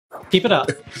Keep it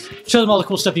up. Show them all the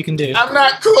cool stuff you can do. I'm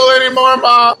not cool anymore,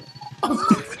 Mom.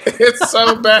 It's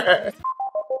so bad.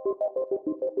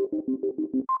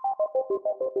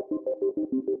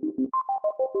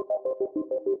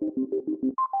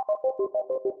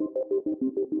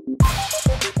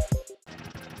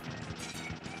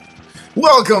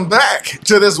 Welcome back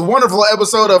to this wonderful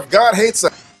episode of God Hates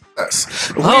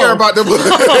Us. We are about to...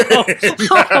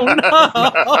 Oh, no!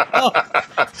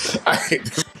 I hate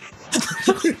this.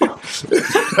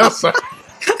 I'm sorry.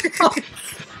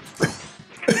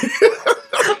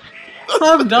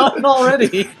 I'm done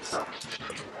already.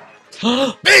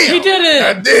 Damn! He did it!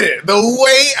 I did it the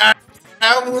way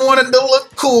I wanted to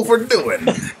look cool for doing.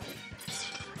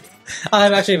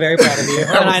 I'm actually very proud of you,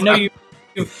 and I know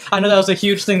I know that was a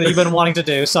huge thing that you've been wanting to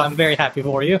do, so I'm very happy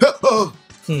for you. Don't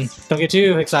get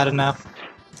too excited now.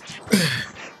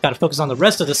 Gotta focus on the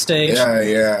rest of the stage.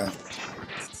 Yeah.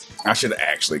 I should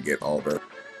actually get all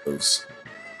those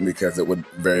because it would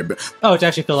very. Oh, to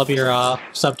actually fill up your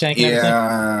sub tank. And everything?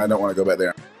 I don't want to go back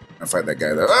there and fight that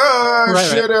guy though. Oh, right,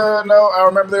 shit! No, I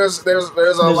remember there's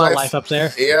a life up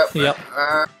there. Yep.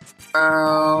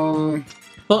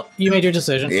 Well, you made your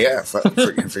decision. Yeah,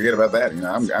 forget about that. You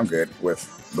know, I'm good with.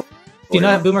 Do you not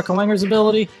have Boomer Clanger's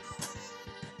ability?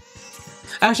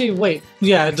 Actually, wait.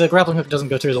 Yeah, the grappling hook doesn't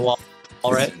go through the wall,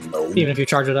 right? No. Even if you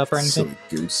charge it up or anything.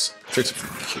 Silly goose. Tricks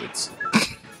for kids.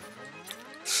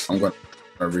 I'm going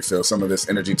to refill some of this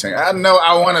energy tank. I know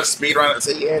I want to speed run it and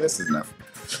say, yeah, this is enough.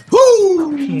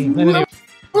 Woo! That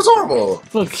was horrible.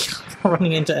 Look,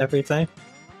 running into everything.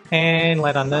 And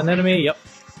light on that enemy. Yep.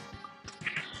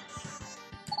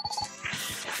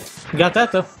 You got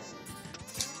that, though.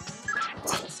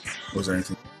 Was there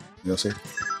anything else here?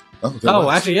 Oh,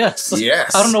 actually, yes.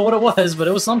 Yes. I don't know what it was, but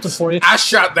it was something for you. I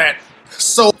shot that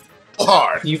so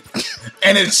hard,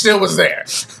 and it still was there.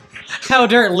 How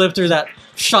dare it live through that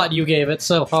shot you gave it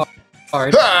so hard?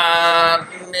 I'll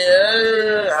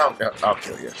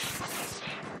kill you.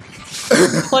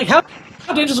 Like, how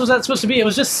dangerous was that supposed to be? It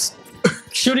was just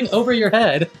shooting over your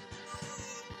head.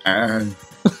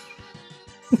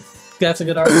 That's a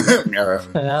good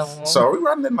argument. So are we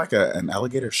running in like an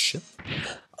alligator ship?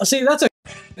 See, that's a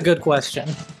good question.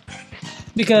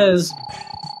 Because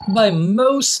by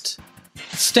most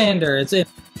standards in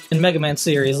Mega Man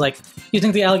series, like, you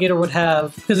think the alligator would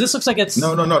have... Because this looks like it's...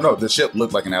 No. The ship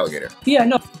looked like an alligator. Yeah,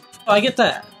 no. I get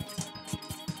that.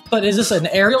 But is this an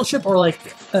aerial ship or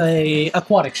like a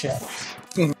aquatic ship?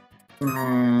 It's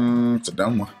a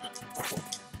dumb one.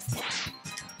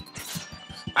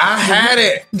 I had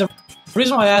it! The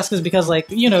reason why I ask is because, like,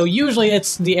 you know, usually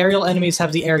it's the aerial enemies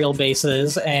have the aerial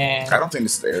bases, and... I don't think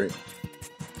this is the aerial.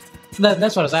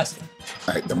 That's what I was asking.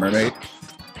 Like, the mermaid?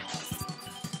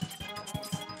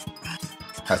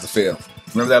 How's it feel?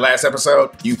 Remember that last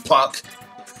episode? You punk!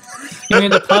 You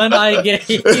mean the pun I gave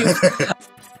you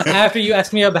after you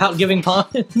asked me about giving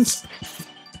puns?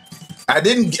 I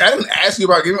didn't ask you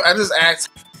about giving, I just asked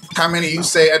how many you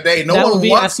say a day. No that one would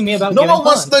be wants, asking me about no giving one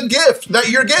wants puns. the gift that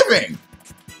you're giving.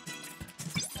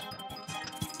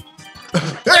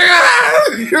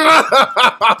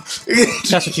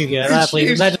 That's what you get.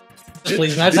 Please,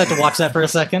 please, I just have to watch that for a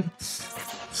second.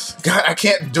 God, I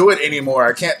can't do it anymore.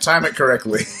 I can't time it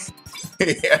correctly.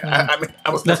 I mean, I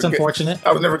was. That's unfortunate.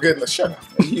 I was never good in the shut up.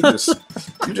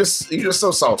 You're just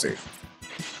so salty.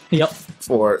 Yep.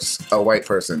 For a white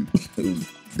person who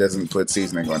doesn't put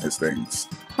seasoning on his things.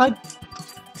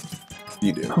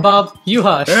 You do. Bob, you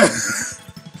hush.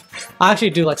 I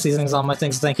actually do like seasonings on my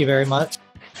things. Thank you very much.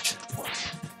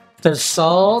 There's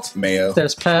salt. Mayo.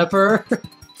 There's pepper.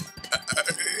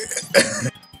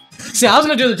 See, I was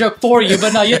gonna do the joke for you,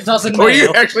 but no, you tossing mayo. Were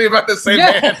you actually about to say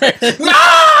that? No!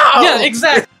 Yeah,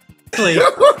 exactly.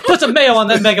 Put some mayo on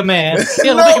that Mega Man.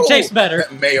 It'll make him taste better.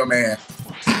 Mayo Man.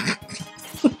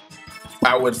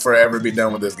 I would forever be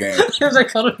done with this game. Here's a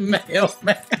call Mayo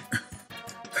Man.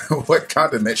 What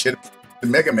condiment should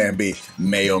Mega Man be?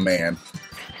 Mayo Man.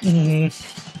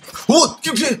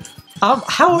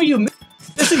 How are you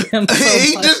missing him so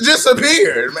He much? just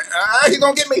disappeared. He's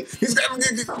gonna get me. He's gonna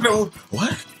get me. No.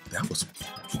 What? That was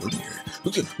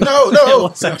weird. No.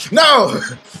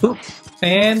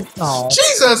 And oh,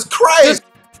 Jesus Christ!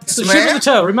 shoot with the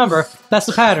toe. Remember, that's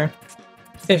the pattern.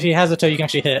 If he has a toe, you can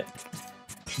actually hit.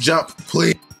 Jump,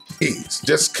 please.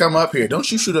 Just come up here. Don't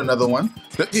you shoot another one.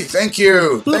 Thank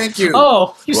you. Thank you.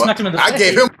 Oh, you smacked him in the face. I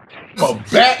gave him a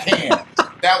backhand.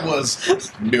 That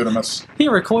was beautiful. He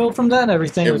recoiled from that and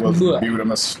everything. It was beautiful.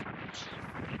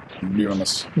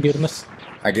 Beautiful.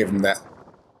 I gave him that.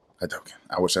 I don't.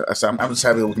 I'm just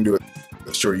happy that we can do it.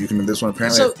 Sure, you can do this one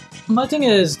apparently. So my thing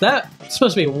is that's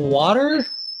supposed to be water,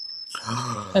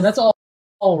 and that's all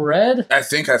all red? I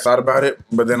think I thought about it,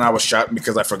 but then I was shocked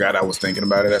because I forgot I was thinking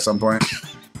about it at some point.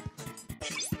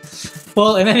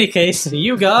 Well, in any case,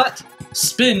 you got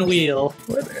Spin Wheel.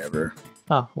 Whatever.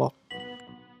 Oh, well.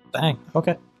 Dang,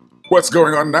 okay. What's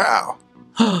going on now?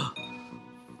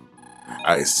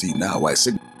 I see now why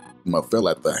Sigma fell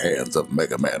at the hands of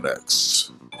Mega Man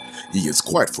X. He is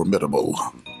quite formidable.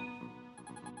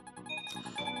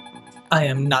 I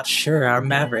am not sure our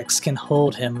Mavericks can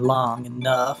hold him long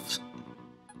enough.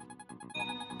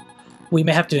 We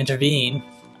may have to intervene.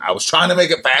 I was trying to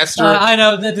make it faster. I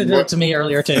know, that did it to me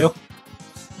earlier, too.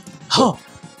 Oh,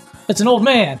 it's an old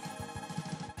man.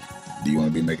 Do you want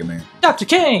to be Mega Man? Dr.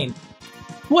 Kane!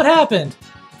 What happened?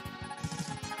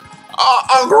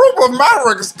 A group of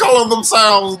Mavericks calling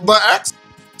themselves the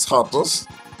X-Hunters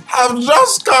have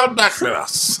just contacted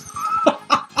us.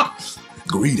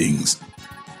 Greetings.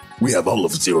 We have all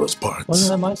of Zero's parts. Wasn't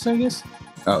that my circus?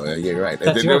 Oh, yeah, you're right.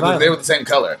 That's They your were the same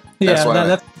color. That's Yeah, why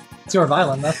that's your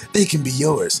violin, though. they can be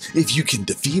yours if you can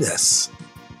defeat us.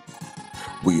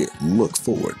 We look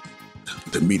forward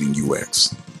to meeting you,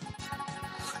 X.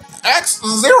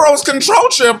 X-Zero's control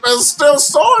chip is still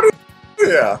stored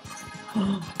here.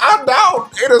 I doubt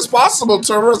it is possible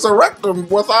to resurrect him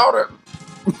without it.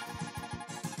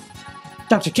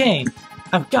 Dr. Kane,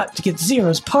 I've got to get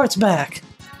Zero's parts back.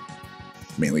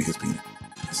 Mainly his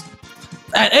penis.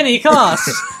 At any cost!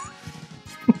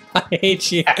 I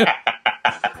hate you.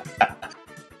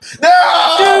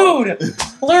 No! Dude!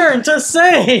 Learn to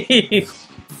save!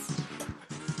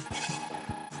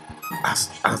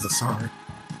 I'm so sorry.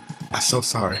 I'm so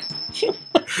sorry.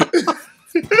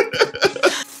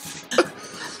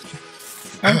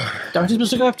 Aren't you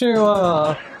supposed to go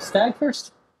after, Stag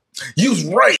first? You's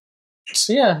right!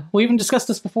 Yeah, we even discussed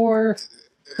this before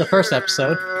the first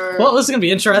episode. Well, this is gonna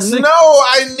be interesting. No,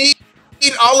 I need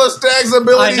all of Stag's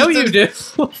abilities. I know you do.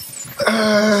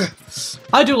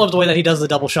 I do love the way that he does the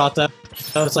double shot, though.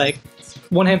 So it's like,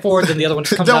 one hand forward, then the other one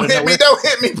just comes out of nowhere. Don't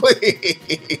hit me,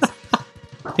 please!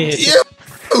 He hits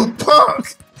You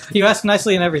punk! You asked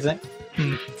nicely and everything.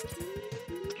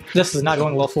 This is not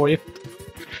going well for you.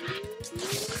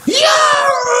 Yeah!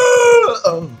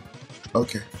 Oh,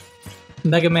 okay.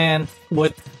 Mega Man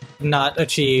would not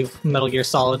achieve Metal Gear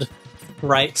Solid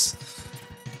rights.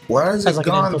 Why is it like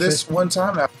gone this one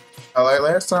time now? Like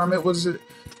last time it was... I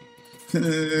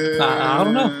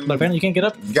don't know, but apparently you can't get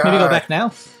up. God. Maybe go back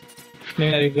now.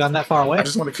 Maybe not you've gone that far away. I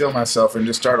just want to kill myself and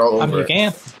just start all over. I mean, you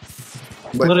can.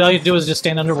 But, Literally all you do is just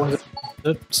stand under one of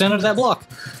the center of that block.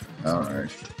 Alright.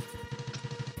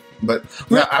 But,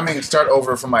 no, I mean, start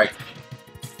over from, like,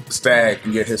 Stag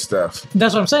and get his stuff.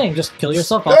 That's what I'm saying. Just kill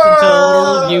yourself off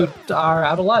until you are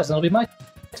out of lives. Then it'll be my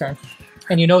turn.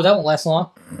 And you know that won't last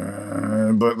long.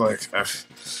 But, like, I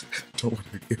don't want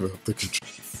to give up the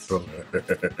control.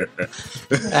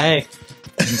 Hey.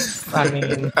 I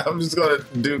mean... I'm just going to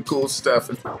do cool stuff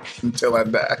until I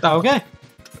die. Okay.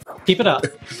 Keep it up.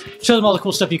 Show them all the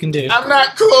cool stuff you can do. I'm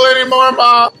not cool anymore,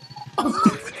 Mom!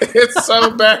 It's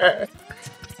so bad.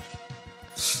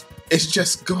 It's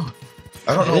just gone.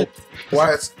 I don't know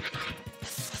why it's...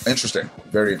 Interesting.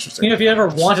 Very interesting. You know, if you ever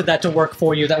wanted that to work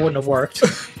for you, that wouldn't have worked.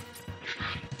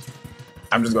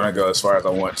 I'm just going to go as far as I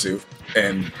want to.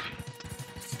 And...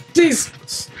 These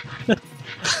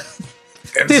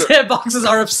hitboxes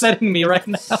are upsetting me right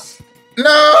now. No!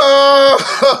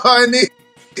 I need...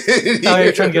 Oh,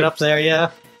 you're trying to get up there,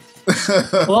 yeah.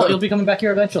 Well, you'll be coming back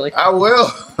here eventually. I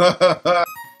will. I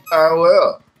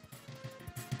will.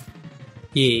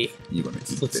 Yeah. You want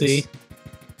to eat Let's this. see.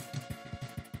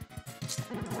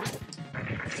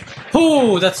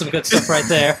 Ooh, that's some good stuff right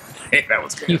there. Hey, that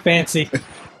was good. You fancy.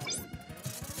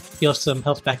 You have some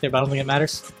health back there, but I don't think it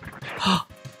matters.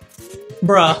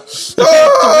 Bruh.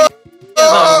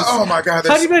 Oh my god.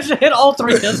 How do you manage to hit all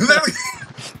three of them?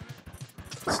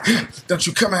 Don't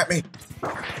you come at me.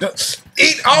 Don't...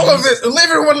 Eat all of it.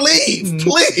 Everyone leave.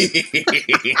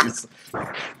 Please.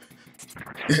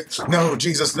 No,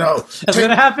 Jesus, no. It's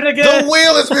gonna happen again. The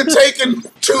wheel has been taken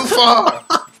too far.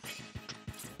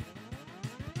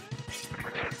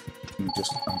 I'm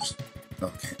just,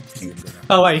 okay, can't even go down.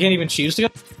 Oh, wow, you can't even choose to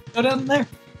go down there?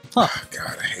 Huh. Oh,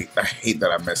 God, I hate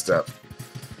that I messed up.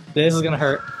 This is gonna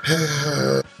hurt.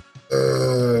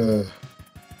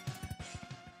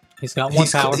 He's got one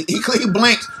power. He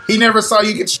blinked. He never saw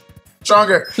you get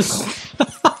stronger.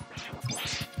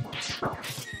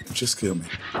 Just kill me,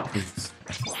 please.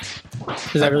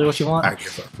 Is that really what you want? I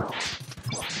give up.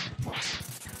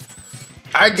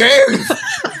 I gave!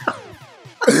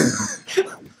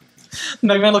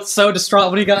 Mega Man looked so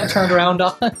distraught when he got turned around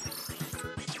on.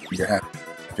 You're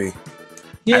happy.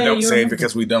 Yeah, I don't you save remember.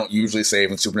 because we don't usually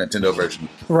save in Super Nintendo version.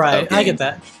 Right, I get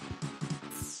that.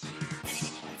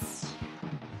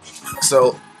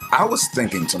 So I was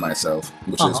thinking to myself,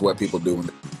 which is what people do when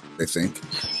they think.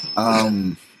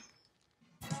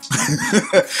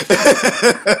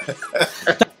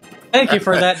 Thank you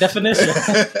for that definition.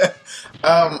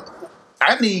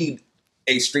 I need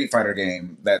a Street Fighter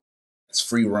game that's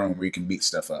free roam where you can beat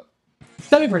stuff up.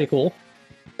 That'd be pretty cool.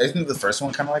 Isn't the first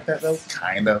one kind of like that though?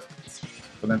 Kind of.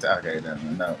 But then, okay,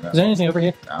 then no. Is there anything over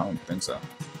here? I don't think so.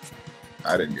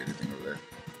 I didn't get anything over there.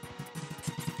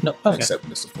 No. Okay. Except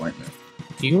disappointment.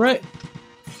 You right.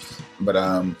 But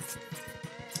I'm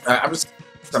just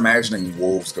imagining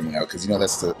wolves coming out because you know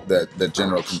that's the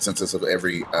general consensus of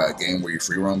every game where you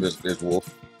free roam. There's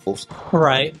wolves.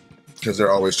 Right. Because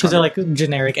they're always because they're like a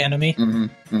generic enemy.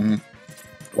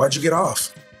 Why'd you get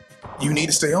off? You need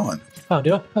to stay on. Oh,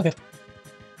 do I? Okay.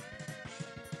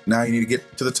 Now you need to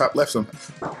get to the top left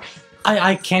somehow.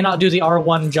 I cannot do the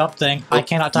R1 jump thing. I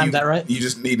cannot time that right. You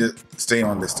just need to stay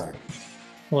on this time.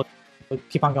 Well,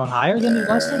 keep on going higher than the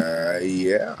last time?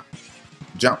 Yeah.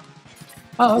 Jump.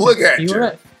 Oh, okay. Look at you. you. Were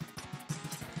right.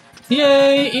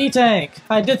 Yay, E-Tank!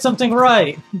 I did something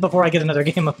right before I get another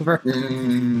game over.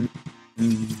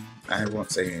 I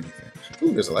won't say anything.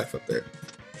 Ooh, there's a life up there.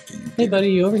 Hey,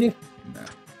 buddy, you over here? Nah.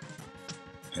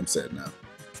 Him said no.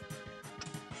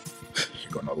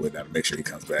 You're going all the way down to make sure he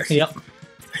comes back. Yep.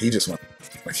 He just went.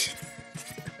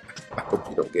 I hope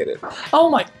you don't get it. Oh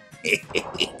my!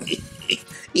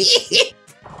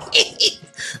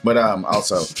 But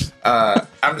also,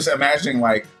 I'm just imagining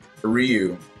like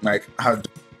Ryu, like how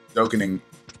Dokening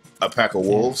a pack of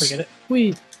wolves. Forget it.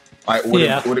 We. Like, would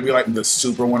it be like the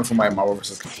super one from like Marvel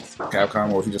vs.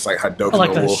 Capcom, or he just like Hadouken like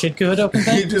a the wolf? Shidku Hadouken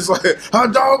thing? He just like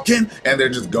Hadouken, and they're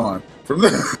just gone from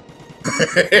there.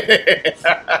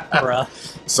 Bruh.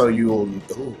 So you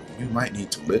might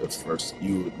need to live first.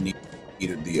 You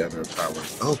needed the other power.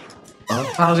 Oh.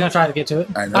 I was gonna try to get to it.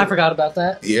 I forgot about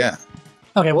that. Yeah.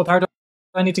 Okay, what power do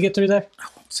I need to get through there? I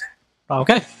won't say.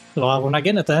 Okay. Well, we're not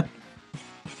getting it then.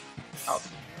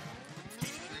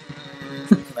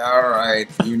 All right,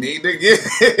 you need to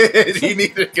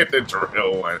get the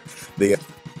drill one, the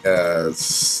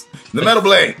metal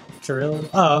blade. Drill.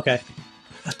 Oh, okay.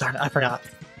 Oh, darn it, I forgot.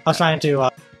 I was trying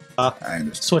to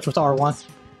switch with R1.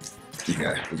 We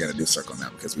gotta do circle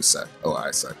now because we suck. Oh, I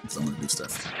suck. So I'm gonna do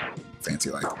stuff fancy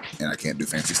like, and I can't do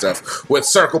fancy stuff with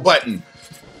circle button.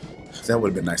 That would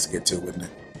have been nice to get to, wouldn't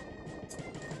it?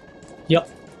 Yep.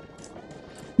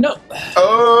 No.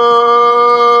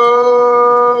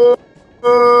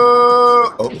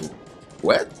 Oh,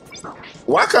 what?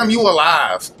 Why come you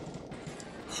alive?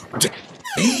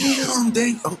 Damn,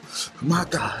 dang. Oh, my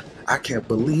God. I can't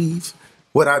believe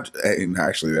what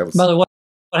actually, that was... By the way,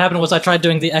 what happened was I tried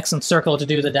doing the X and circle to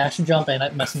do the dash and jump, and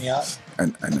it messed me up. I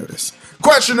noticed.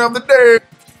 Question of the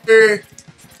day.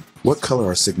 What color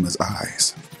are Sigma's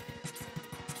eyes?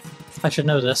 I should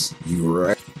know this. You're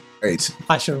right.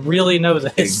 I should really know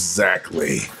this.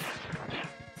 Exactly.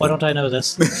 Why don't I know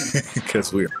this?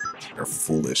 Because we are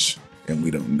foolish and we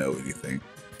don't know anything.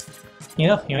 You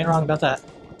know, you ain't wrong about that.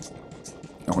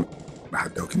 Oh my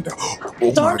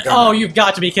God. Oh, you've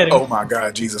got to be kidding. Oh my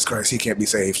God, Jesus Christ, he can't be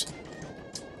saved.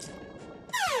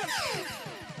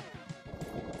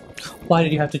 Why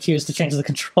did you have to choose to change the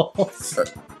controls?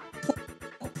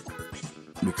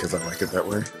 Because I like it that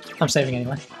way. I'm saving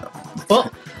anyway.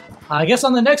 Well, I guess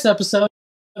on the next episode,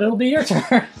 it'll be your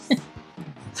turn.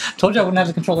 Told you I wouldn't have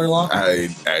the controller long. I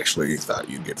actually thought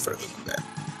you'd get further than that.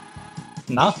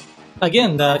 No.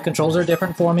 Again, the controls are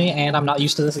different for me, and I'm not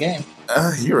used to this game.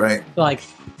 You're right. Like,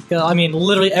 I mean,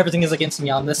 literally everything is against me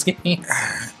on this game.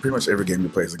 Pretty much every game you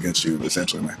play is against you,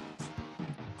 essentially, man.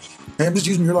 Hey, I'm just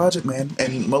using your logic, man.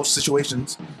 In most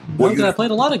situations. Well, I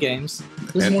played a lot of games.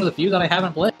 This is one of the few that I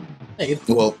haven't played.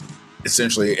 Well,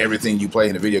 essentially everything you play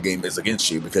in a video game is against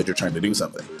you because you're trying to do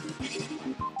something.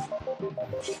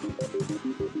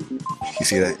 You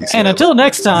see that? And until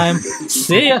next time,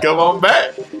 see ya! Come on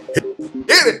back! Hit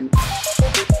it!